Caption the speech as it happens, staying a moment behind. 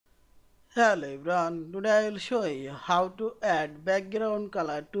Hello everyone, today I will show you how to add background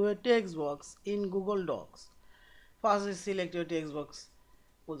color to a text box in Google Docs. First is select your text box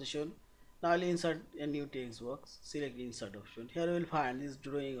position. Now I will insert a new text box. Select insert option. Here you will find this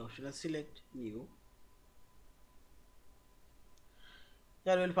drawing option and select new.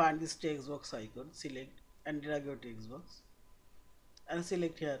 Here you will find this text box icon. Select and drag your text box and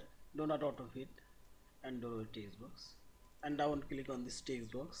select here do not auto fit and draw your text box and down click on this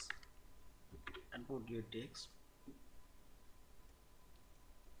text box and put your text.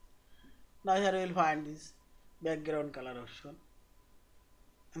 Now here you will find this background color option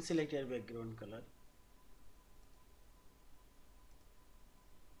and select your background color.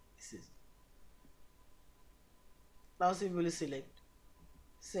 This is now simply select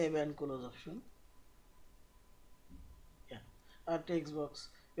save and close option. Yeah, our text box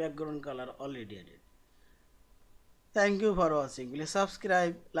background color already added. Thank you for watching. Please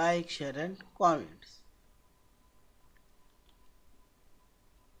subscribe, like, share and comments.